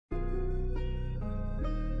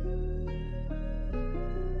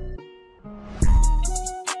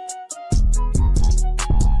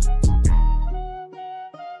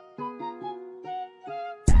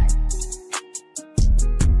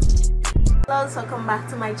loves, welcome back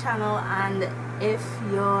to my channel. And if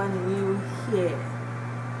you're new here,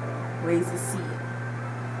 where's the seed?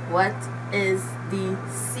 What is the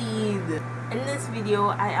seed? In this video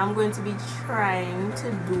I am going to be trying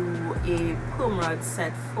to do a perm rod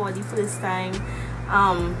set for the first time.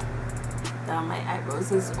 That my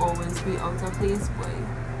eyebrows is always be out of place, boy.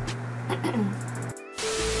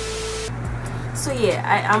 So yeah,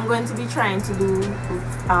 I am going to be trying to do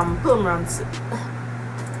perm rods.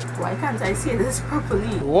 Why can't I say this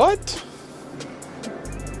properly? What?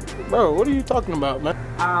 Bro, what are you talking about, man?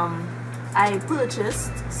 I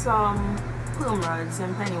purchased some perm rods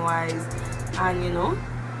in Pennywise, and you know,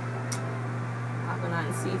 I'm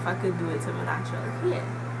gonna see if I could do it to my natural hair,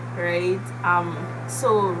 right?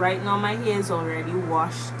 So right now my hair is already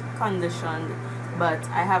washed, conditioned, but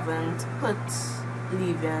I haven't put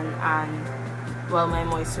leave-in and my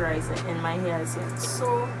moisturizer in my hair as yet.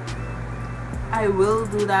 So I will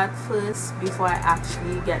do that first before I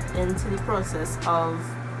actually get into the process of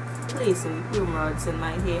placing perm rods in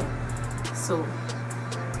my hair. So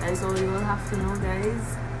that's all you will have to know,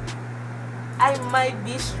 guys. I might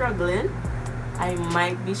be struggling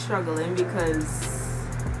because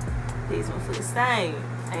this is my first time.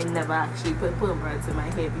 I never actually put perm rods in my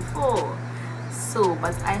hair before. So,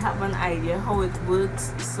 but I have an idea how it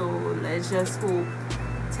works, so let's just hope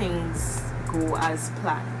things go as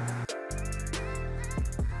planned.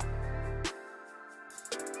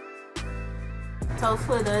 Without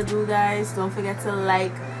further ado, guys, don't forget to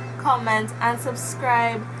like, comment and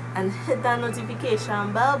subscribe and hit that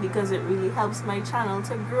notification bell because it really helps my channel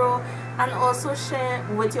to grow. And also share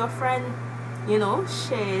with your friend, you know,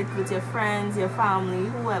 share it with your friends, your family,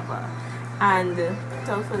 whoever. And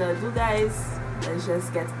without further ado, guys, let's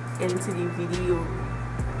just get into the video.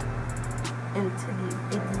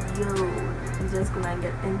 We're just gonna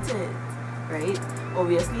get into it, right?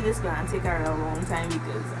 Obviously this is gonna take a real long time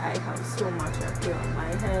because I have so much up here on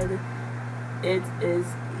my head. It is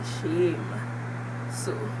a shame.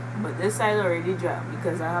 So, but this side already dry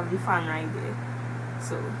because I have the fan right there.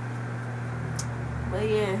 So, but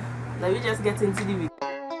yeah, let me just get into the video.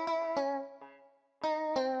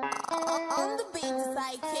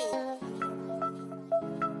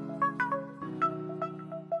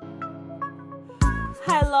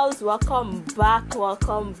 Hi loves, welcome back.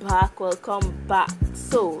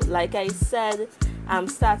 So like I said, I'm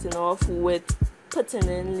starting off with putting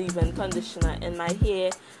in leave-in conditioner in my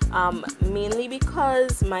hair, mainly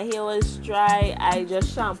because my hair was dry. I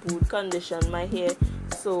just shampooed, conditioned my hair,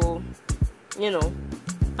 so you know,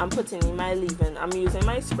 I'm putting in my leave-in. I'm using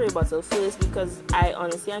my spray bottle first because I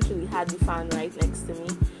honestly actually had the fan right next to me,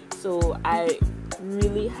 so I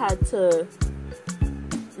really had to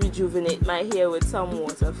rejuvenate my hair with some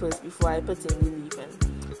water first before I put in the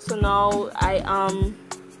leave-in. So now I am,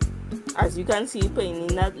 as you can see, putting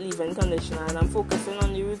in that leave-in conditioner, and I'm focusing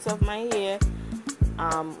on the roots of my hair.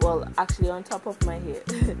 Well, actually on top of my hair.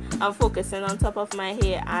 I'm focusing on top of my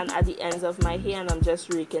hair and at the ends of my hair, and I'm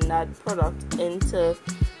just raking that product into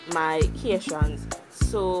my hair strands.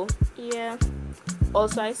 So yeah,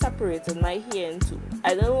 also I separated my hair in two.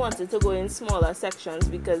 I didn't want it to go in smaller sections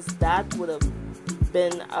because that would have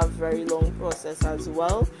been a very long process as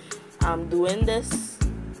well. Doing this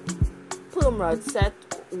perm rod set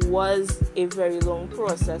was a very long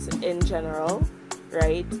process in general,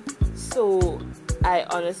 right? So I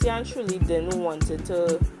honestly and truly didn't want it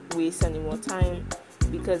to waste any more time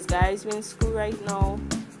because, guys, we're in school right now.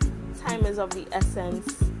 Time is of the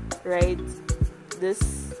essence, right?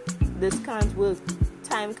 This can't work.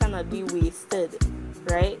 Time cannot be wasted,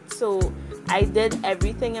 right? So I did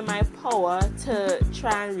everything in my power to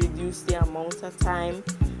try and reduce the amount of time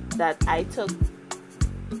that I took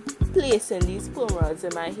placing these perm rods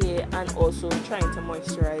in my hair and also trying to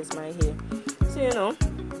moisturize my hair. So you know,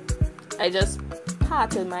 I just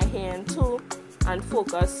parted my hair in two and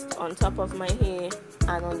focused on top of my hair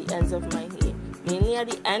and on the ends of my hair, mainly at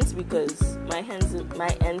the ends because my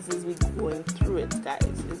ends is be going through it, guys.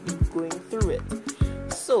 Is be going through it.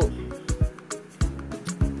 So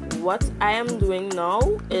what I am doing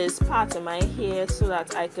now is parting my hair so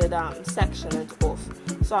that I could section it off.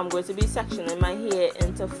 So I'm going to be sectioning my hair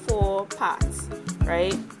into 4 parts,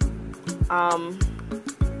 right?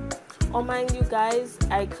 Oh, mind you guys,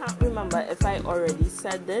 I can't remember if I already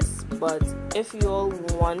said this, but if you all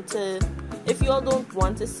don't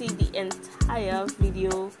want to see the entire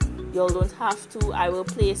video, you all don't have to. I will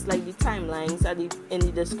place like the timelines in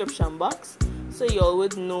the description box, so you all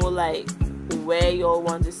would know like where you all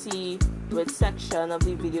want to see, which section of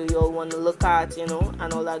the video you all want to look at, you know,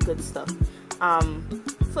 and all that good stuff.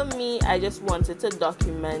 for me, I just wanted to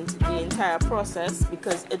document the entire process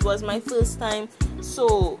because it was my first time.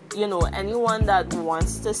 So, you know, anyone that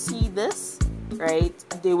wants to see this, right,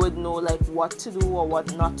 they would know like what to do or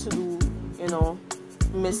what not to do, you know,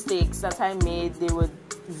 mistakes that I made. They would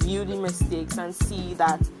view the mistakes and see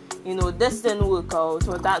that, you know, this didn't work out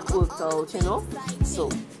or that worked out, you know. So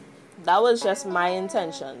that was just my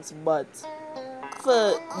intentions. But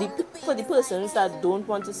for the persons that don't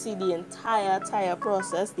want to see the entire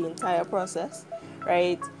process,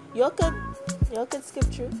 right, you could skip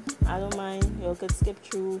through. I don't mind. You could skip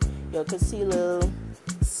through. You could see little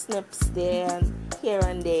snips there and here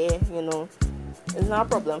and there, you know. It's not a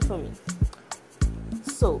problem for me.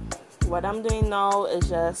 So what I'm doing now is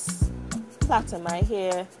just plaiting my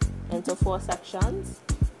hair into 4 sections.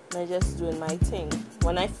 I'm just doing my thing.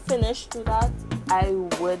 When I finish to that, I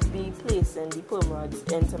would be placing the perm rods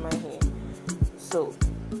into my hair. So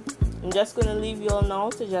I'm just gonna leave you all now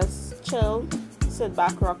to just chill, sit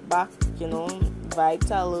back, rock back, you know, vibe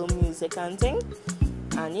to a little music and thing.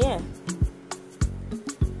 And yeah.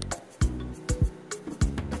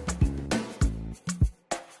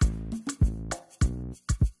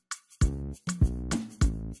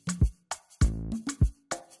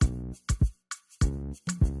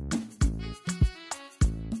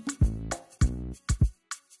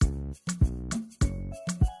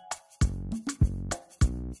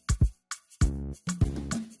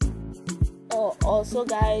 Also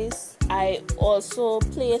guys, I also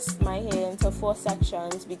placed my hair into 4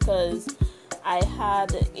 sections because I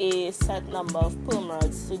had a set number of perm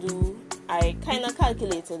rods to do. I kind of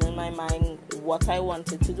calculated in my mind what I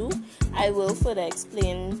wanted to do. I will further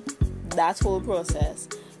explain that whole process,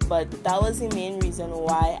 but that was the main reason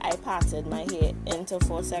why I parted my hair into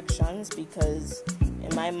 4 sections, because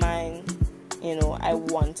in my mind, you know, I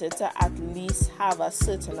wanted to at least have a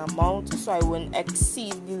certain amount so I wouldn't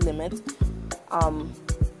exceed the limit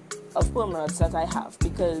of perm rods that I have,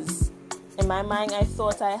 because in my mind I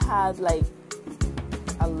thought I had like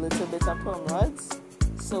a little bit of perm rods.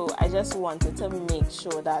 So I just wanted to make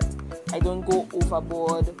sure that I don't go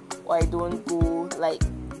overboard or I don't go like,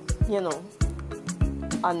 you know,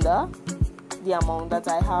 under the amount that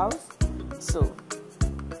I have. So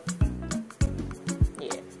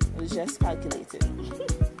yeah, it was just calculated.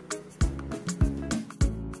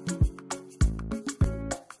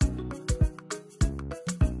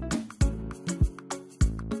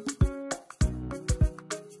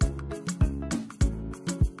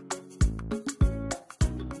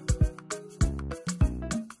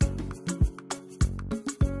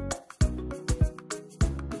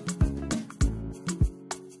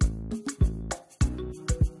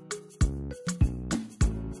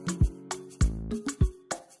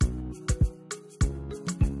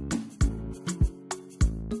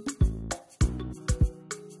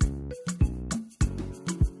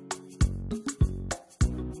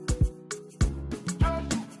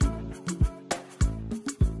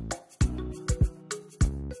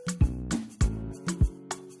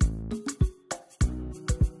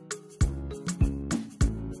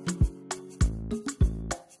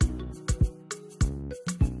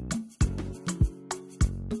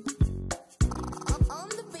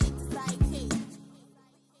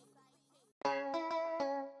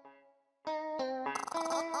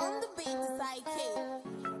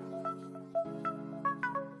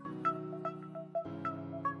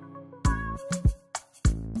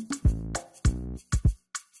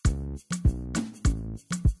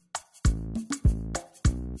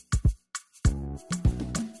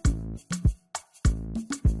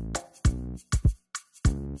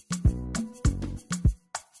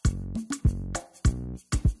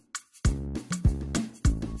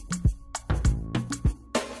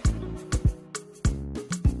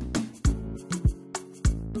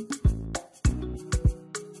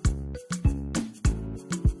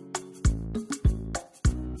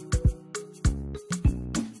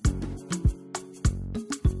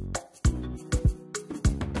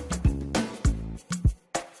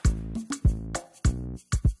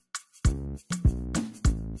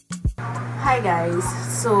 Hi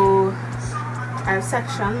guys, so I've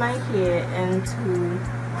sectioned my hair into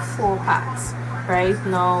 4 parts. Right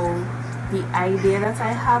now, the idea that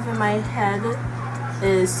I have in my head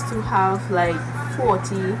is to have like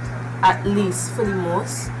 40, at least for the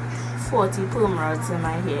most, 40 perm rods in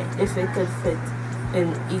my hair, if it could fit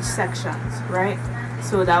in each section, right?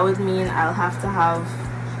 So that would mean I'll have to have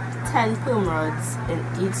 10 perm rods in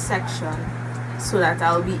each section, so that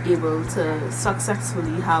I'll be able to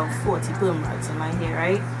successfully have 40 perm rods in my hair,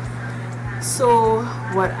 right? So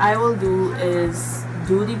what I will do is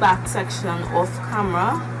do the back section off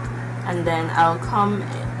camera. and then I'll come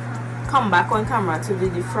back on camera to do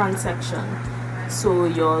the front section so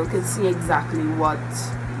y'all could see exactly what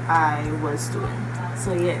I was doing.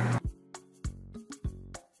 So yeah.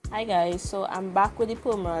 Hi guys, so I'm back with the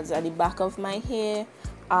perm rods at the back of my hair.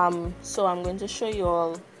 So I'm going to show you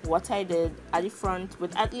all what I did at the front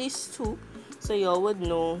with at least two, so y'all would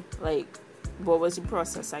know like what was the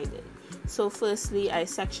process I did. So firstly, I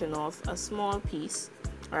section off a small piece,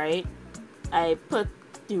 right? I put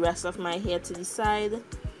the rest of my hair to the side.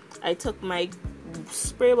 I took my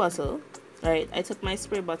spray bottle, right? I took my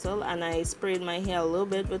spray bottle and I sprayed my hair a little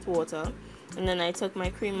bit with water. And then I took my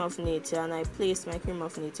cream of nature and I placed my cream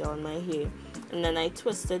of nature on my hair. And then I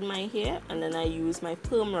twisted my hair and then I used my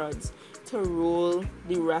perm rods to roll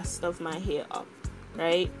the rest of my hair up,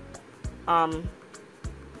 right?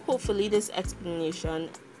 Hopefully this explanation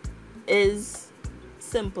is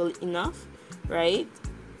simple enough, right?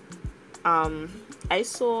 I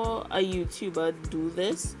saw a YouTuber do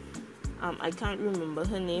this. I can't remember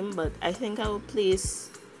her name, but I think I will place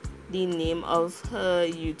the name of her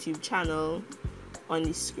YouTube channel on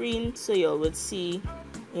the screen so y'all would see,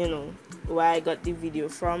 you know, where I got the video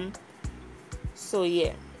from. So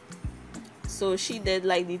yeah, so she did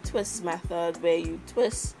like the twist method where you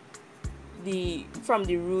twist from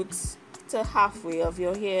the roots to halfway of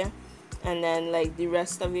your hair, and then like the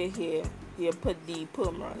rest of your hair you put the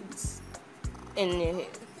perm rods in your hair,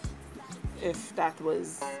 if that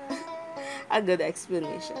was a good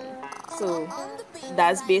explanation. So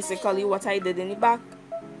that's basically what I did in the back,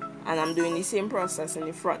 and I'm doing the same process in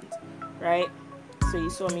the front, right? So you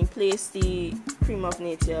saw me place the cream of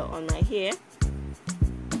nature on my hair,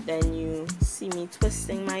 then you see me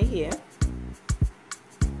twisting my hair,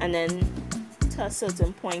 and then to a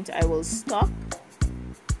certain point I will stop,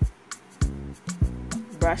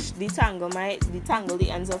 brush, detangle the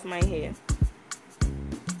ends of my hair,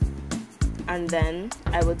 and then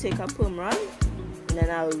I will take a perm rod and then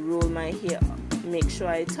I'll roll my hair up. Make sure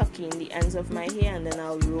I tuck in the ends of my hair and then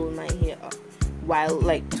I'll roll my hair up while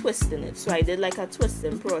like twisting it. So I did like a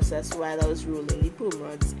twisting process while I was rolling the perm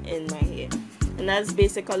rods in my hair, and that's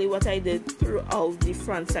basically what I did throughout the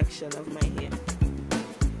front section of my hair.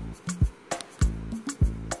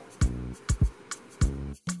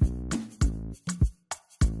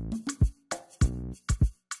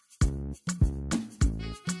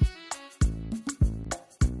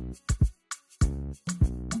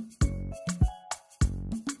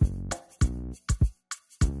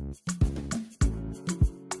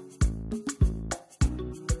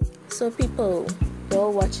 So people, you're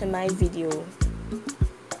watching my video,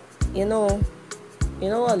 you know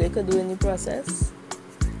all you could do in the process?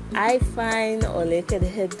 I find all you could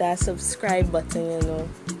hit that subscribe button, you know.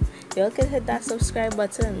 You all could hit that subscribe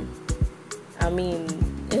button. I mean,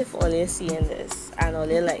 if all you're seeing this and all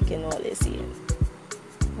you're liking all you're seeing,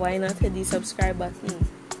 why not hit the subscribe button,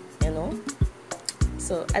 you know?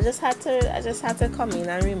 So I just had to come in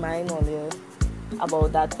and remind all you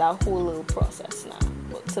about that whole little process now.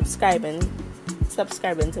 Subscribing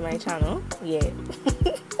to my channel, yeah.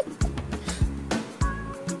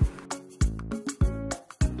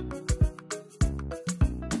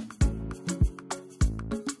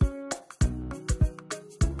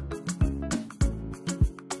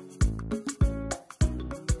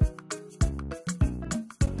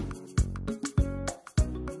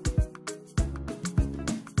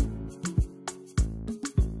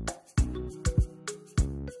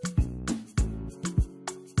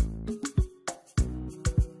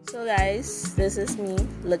 So guys, this is me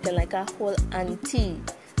looking like a whole auntie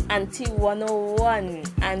 101,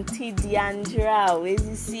 Auntie Deandra. Where's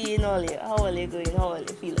you seeing all you? How are you going? How are you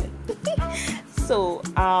feeling? So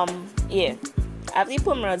yeah, I have the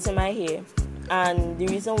perm rods in my hair, and the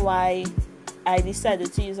reason why I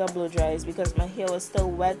decided to use a blow dry is because my hair was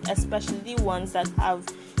still wet, especially the ones that have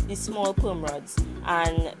the small perm rods,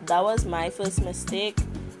 and that was my first mistake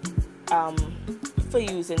for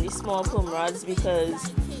using the small perm rods,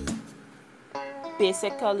 because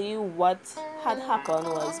basically what had happened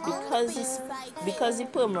was because the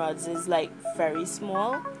perm rods is like very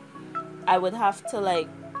small, I would have to like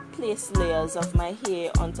place layers of my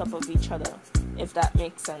hair on top of each other, if that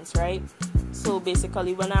makes sense, right? So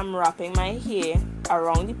basically when I'm wrapping my hair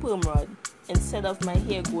around the perm rod, instead of my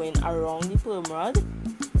hair going around the perm rod,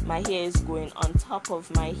 my hair is going on top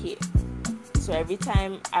of my hair. So every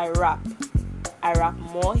time I wrap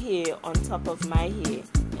more hair on top of my hair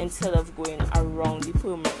instead of going around the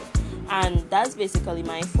perm rod, and that's basically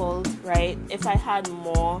my fault, right? If I had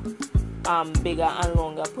more bigger and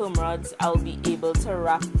longer perm rods, I'll be able to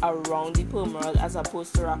wrap around the perm rod as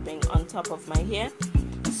opposed to wrapping on top of my hair.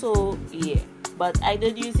 So yeah, but I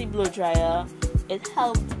did use the blow dryer. It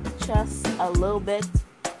helped just a little bit,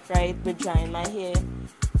 right, with drying my hair.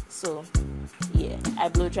 So yeah, I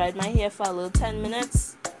blow dried my hair for a little 10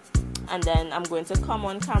 minutes, and then I'm going to come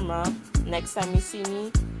on camera next time you see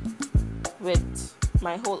me with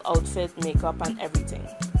my whole outfit, makeup and everything.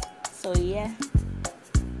 So yeah.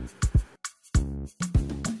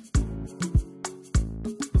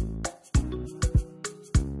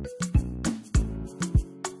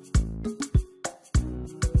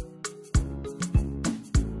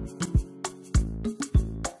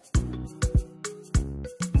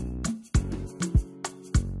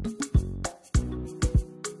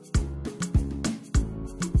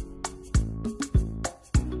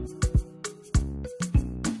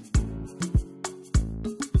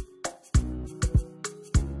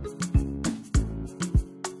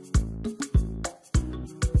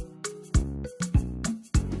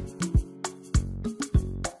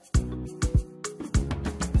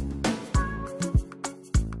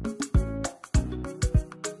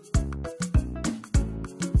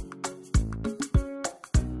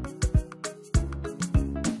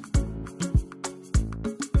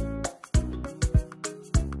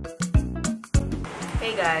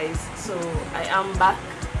 Hey guys, so I am back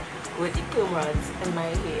with the perm rods in my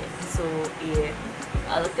hair. So yeah,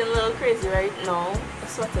 I'm looking a little crazy right now. I'm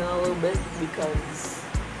sweating a little bit because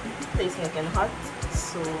it's making hot.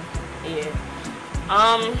 So yeah,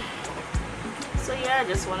 I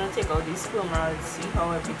just want to take out these perm rods, see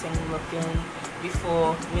how everything looking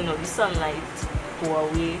before, you know, the sunlight go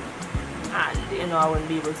away, and you know I won't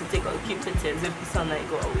be able to take out keep pictures if the sunlight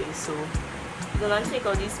go away. So I'm gonna take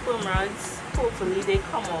out these perm rods. Hopefully they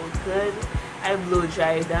come out good. I blow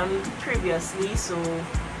dried them previously, so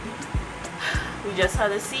we just had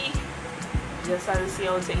to see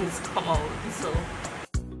how things come out. So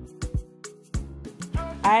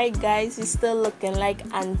alright guys, it's still looking like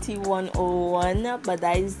anti 101, but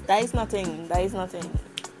that is nothing.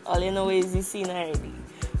 All you know is you seen already.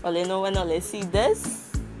 All you know when all you see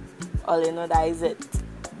this, all you know that is it.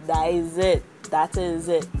 That is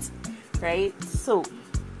it. Right? So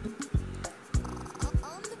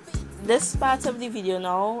this part of the video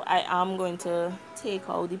now, I am going to take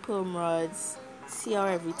out the perm rods, see how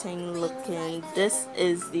everything looking. This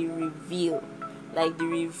is the reveal,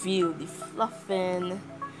 the fluffing,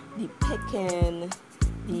 the picking,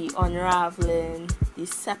 the unraveling, the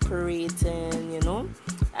separating, you know.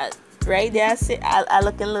 Right there I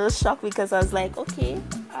look a little shocked because I was like, okay,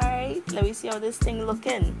 alright, let me see how this thing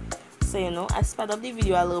looking. So you know, I sped up the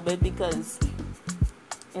video a little bit because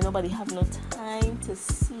ain't nobody have no time to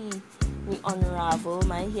see me unravel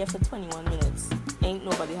my hair for 21 minutes. Ain't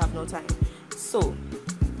nobody have no time. So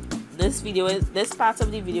this part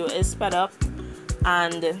of the video is sped up,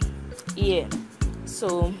 and yeah,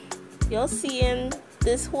 so you're seeing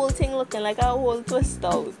this whole thing looking like a whole twist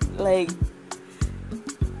out. Like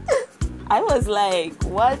I was like,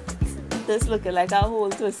 what? This looking like a whole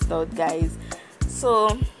twist out, guys.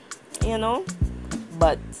 So you know,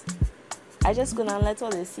 but I just gonna let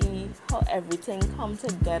all you see how everything come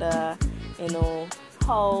together, you know,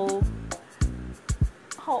 how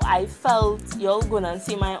I felt. You're gonna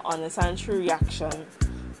see my honest and true reaction,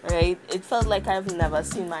 right? It felt like I've never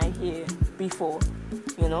seen my hair before,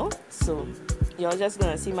 you know. So you're just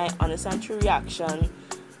gonna see my honest and true reaction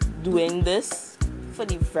doing this for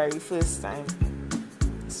the very first time.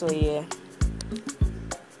 So yeah.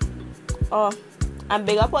 Oh, and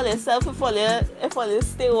big up all yourself if all you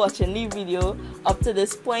stay watching the video up to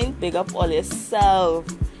this point. Big up all yourself.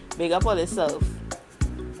 Big up all yourself.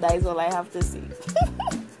 That is all I have to say.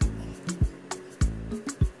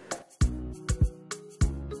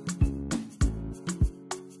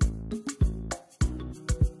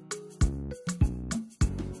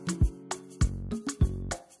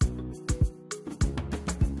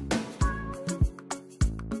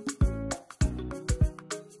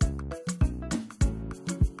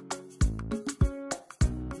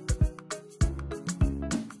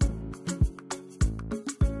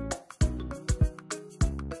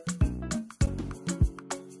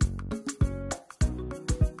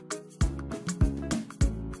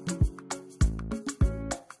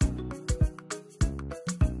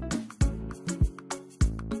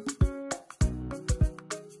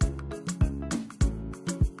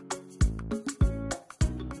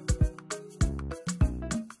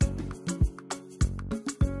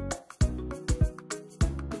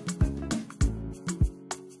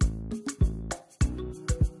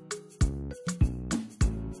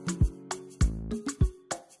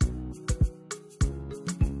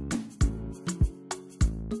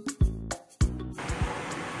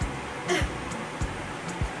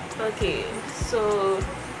 Okay, So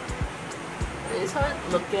this is how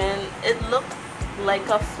it's looking. It looked like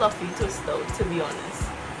a fluffy twist out, to be honest.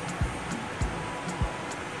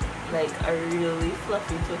 Like a really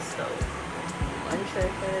fluffy twist out.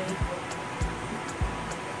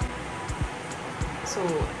 So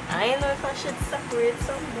I don't know if I should separate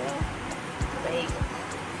some more. Like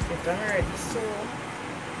it's already so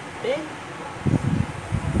big.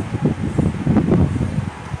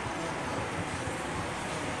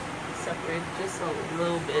 Separate just a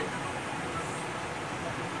little bit.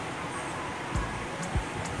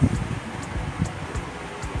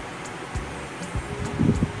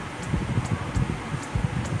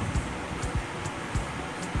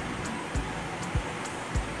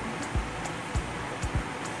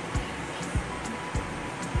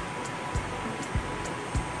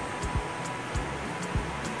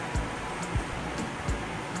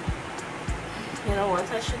 You know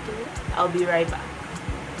what I should do? I'll be right back.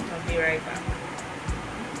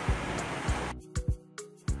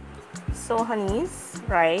 So honeys,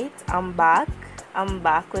 right, I'm back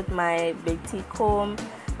with my big T comb.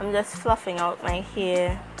 I'm just fluffing out my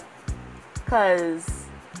hair because,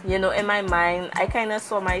 you know, in my mind I kind of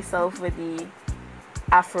saw myself with the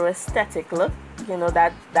Afro aesthetic look, you know,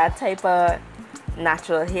 that type of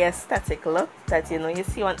natural hair aesthetic look that, you know, you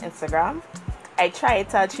see on Instagram. I tried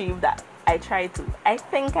to achieve that. I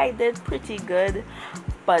think I did pretty good,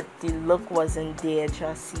 but the look wasn't there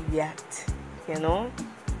just yet, you know.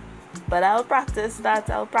 But I'll practice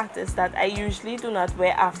that. I usually do not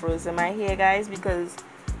wear afros in my hair, guys, because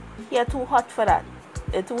here too hot for that.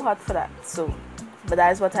 It's too hot for that. So, but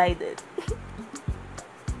that's what I did.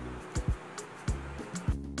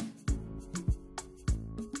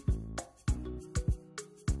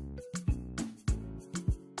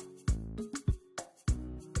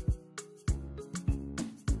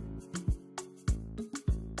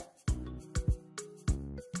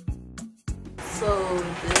 So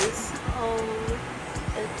this how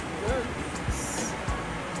it looks.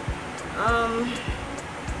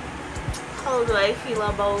 How do I feel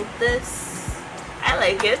about this? I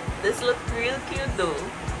like it. This looks real cute though.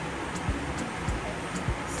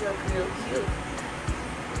 This looks real cute.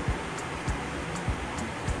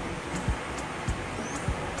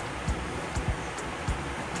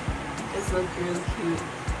 This looks real cute.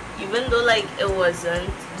 Even though like it wasn't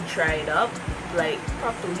dried up like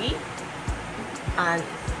properly, and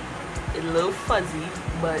it looked fuzzy,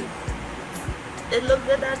 but it looked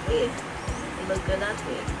good that way.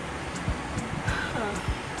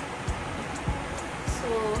 So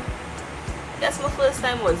I guess my first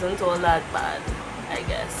time wasn't all that bad. I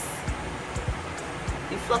guess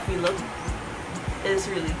the fluffy look is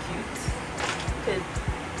really cute. Could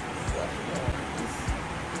fluffy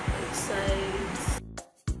on sides.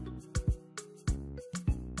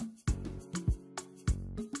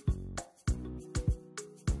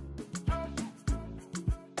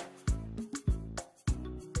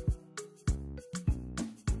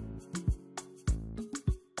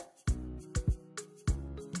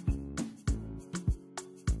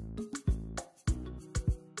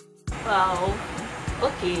 Wow.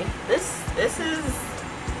 Okay. This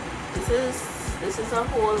is a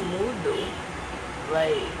whole mood though.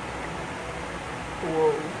 Like,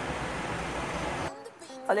 whoa.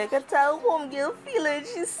 And I can tell homegirl feeling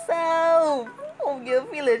herself.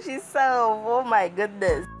 Oh my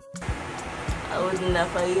goodness. I would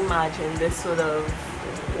never imagine this sort of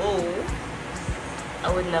whoa.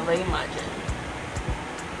 I would never imagine.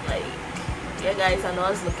 Like, yeah guys, I know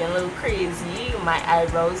I was looking a little crazy. My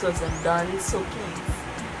eyebrows wasn't done, so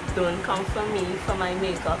please don't come for me for my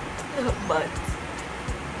makeup. But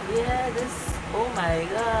yeah, this, oh my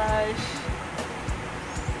gosh.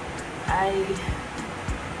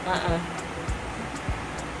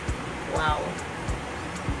 Wow.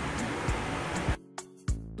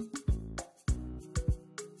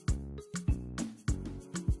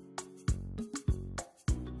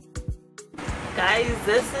 Guys,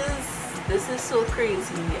 this is so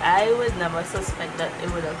crazy. I would never suspect that it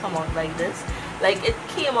would have come out like this. Like, it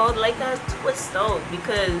came out like a twist out,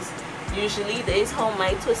 because usually this is how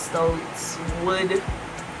my twist outs would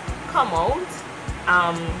come out.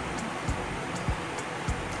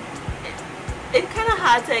 It kind of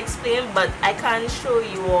hard to explain, but I can show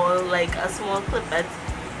you all like a small cliplet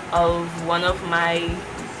of one of my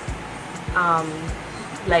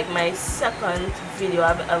like my second video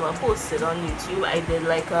I've ever posted on YouTube. I did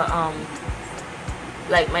like a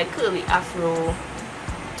like my curly afro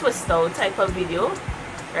twist out type of video,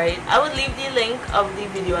 right? I would leave the link of the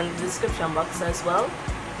video in the description box as well,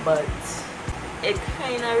 but it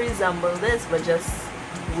kind of resembles this, but just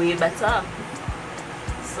way better.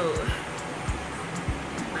 So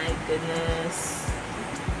goodness.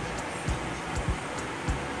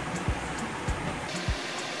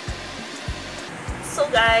 So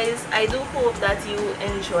guys, I do hope that you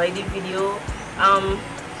enjoyed the video.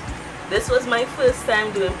 This was my first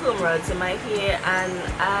time doing perm rods in my hair, and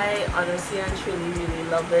I honestly and truly really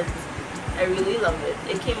love it. I really love it.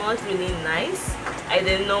 It came out really nice. I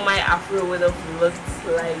didn't know my afro would have looked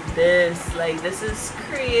like this. Like, this is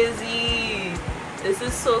crazy. This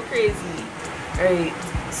is so crazy. Alright,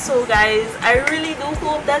 so guys, I really do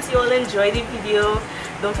hope that you all enjoyed the video.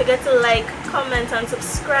 Don't forget to like, comment and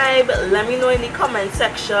subscribe. Let me know in the comment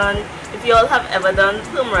section if you all have ever done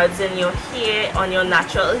perm rods in your hair, on your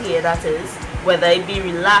natural hair that is, whether it be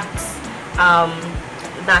relaxed,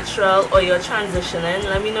 natural, or you're transitioning.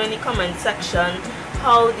 Let me know in the comment section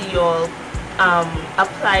how do you all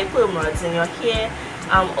apply perm rods in your hair.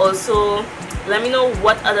 Also, let me know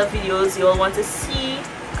what other videos you all want to see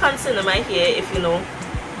concerning my hair if you know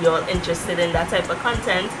you're interested in that type of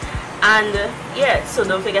content. And yeah, so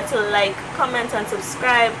don't forget to like, comment and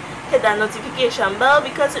subscribe. Hit that notification bell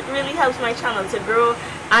because it really helps my channel to grow,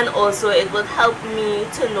 and also it will help me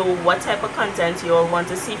to know what type of content you all want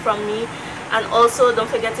to see from me. And also don't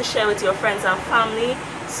forget to share with your friends and family.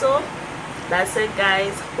 So that's it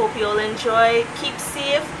guys, hope you all enjoy, keep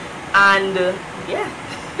safe, and yeah.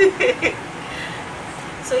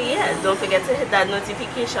 So yeah, don't forget to hit that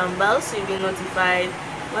notification bell so you'll be notified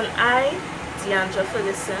when I, Deandra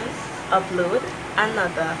Ferguson, upload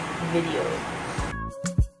another video.